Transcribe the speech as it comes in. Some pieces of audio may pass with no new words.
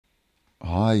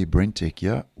Hi, BrenTech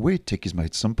here, where tech is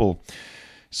made simple.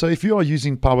 So if you are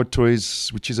using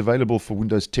PowerToys, which is available for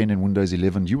Windows 10 and Windows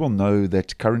 11, you will know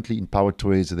that currently in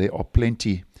PowerToys there are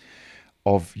plenty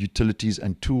of utilities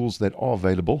and tools that are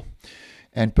available.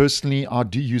 And personally, I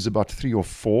do use about 3 or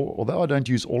 4. Although I don't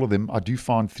use all of them, I do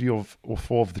find 3 or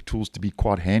 4 of the tools to be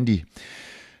quite handy.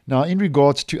 Now, in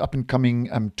regards to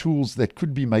up-and-coming tools that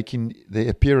could be making their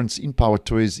appearance in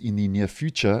PowerToys in the near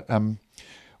future,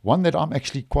 one that I'm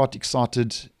actually quite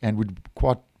excited and would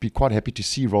be quite happy to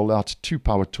see roll out to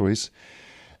PowerToys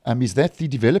is that the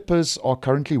developers are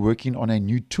currently working on a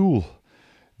new tool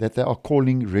that they are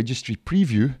calling Registry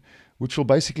Preview, which will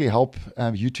basically help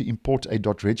you to import a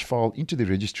 .reg file into the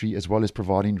registry, as well as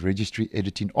providing registry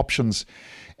editing options.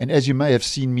 And as you may have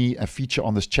seen me feature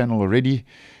on this channel already,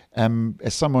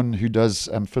 as someone who does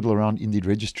fiddle around in the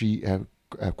registry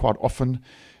quite often,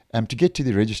 to get to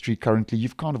the registry currently,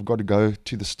 you've kind of got to go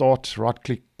to the start,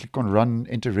 right-click, click on Run,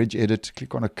 enter Reg Edit,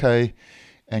 click on OK,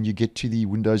 and you get to the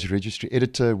Windows Registry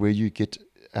Editor where you get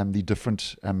the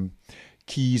different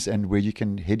keys and where you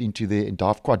can head into there and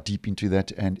dive quite deep into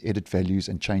that and edit values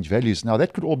and change values. Now,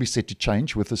 that could all be set to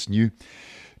change with this new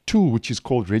tool, which is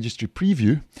called Registry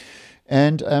Preview.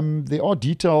 And there are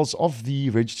details of the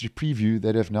Registry Preview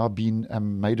that have now been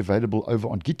made available over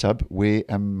on GitHub, where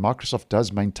Microsoft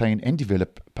does maintain and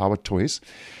develop PowerToys.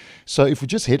 So if we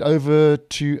just head over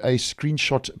to a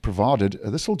screenshot provided,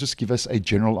 this will just give us a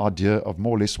general idea of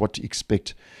more or less what to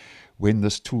expect when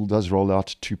this tool does roll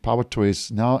out to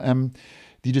PowerToys. Now,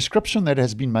 the description that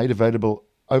has been made available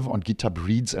over on GitHub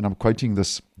reads, and I'm quoting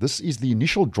this, "This is the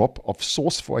initial drop of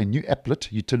source for a new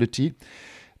applet utility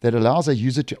that allows a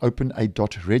user to open a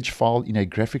 .reg file in a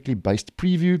graphically based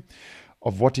preview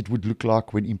of what it would look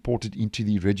like when imported into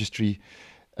the registry.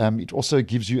 It also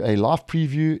gives you a live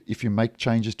preview if you make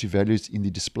changes to values in the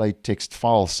displayed text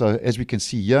file." So as we can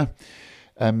see here,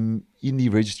 in the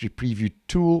Registry Preview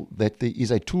tool, that there is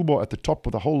a toolbar at the top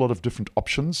with a whole lot of different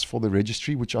options for the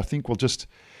registry, which I think will just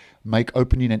make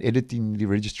opening and editing the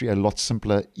registry a lot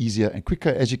simpler, easier, and quicker.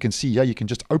 As you can see here, you can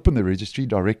just open the registry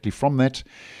directly from that.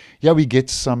 Here we get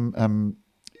some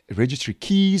registry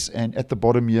keys, and at the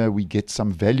bottom here we get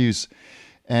some values.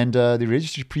 And the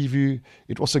Registry Preview,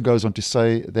 it also goes on to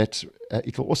say that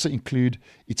it will also include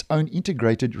its own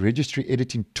integrated registry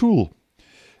editing tool,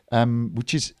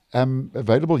 which is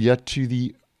available here to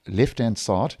the left-hand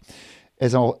side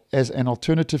as an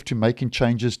alternative to making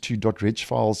changes to .reg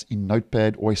files in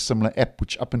Notepad or a similar app,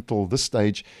 which up until this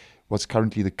stage was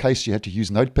currently the case. You had to use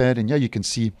Notepad, and here you can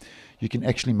see you can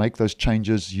actually make those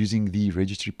changes using the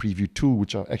Registry Preview tool,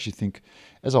 which I actually think,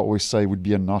 as I always say, would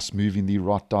be a nice move in the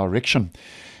right direction.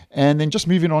 And then just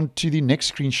moving on to the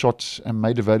next screenshot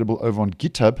made available over on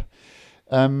GitHub,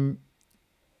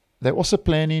 they're also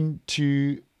planning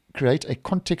to create a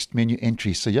context menu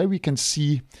entry. So here we can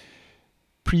see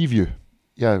Preview.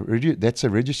 Yeah, that's a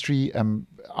registry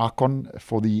icon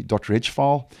for the .reg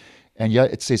file, and yeah,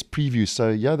 it says Preview. So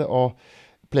yeah, they are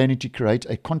planning to create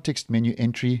a context menu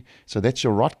entry. So that's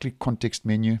your right-click context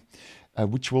menu,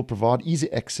 which will provide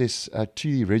easy access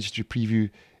to the Registry Preview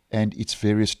and its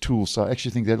various tools. So I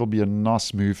actually think that'll be a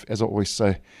nice move, as I always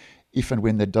say, if and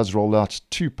when that does roll out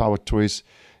to PowerToys,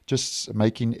 just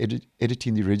making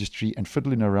editing the registry and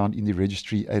fiddling around in the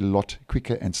registry a lot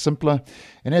quicker and simpler.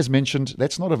 And as mentioned,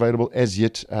 that's not available as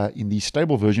yet in the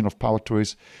stable version of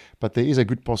PowerToys, but there is a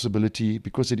good possibility,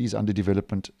 because it is under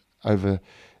development over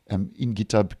in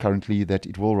GitHub currently, that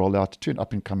it will roll out to an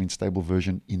up-and-coming stable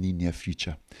version in the near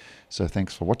future. So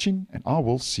thanks for watching, and I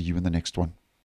will see you in the next one.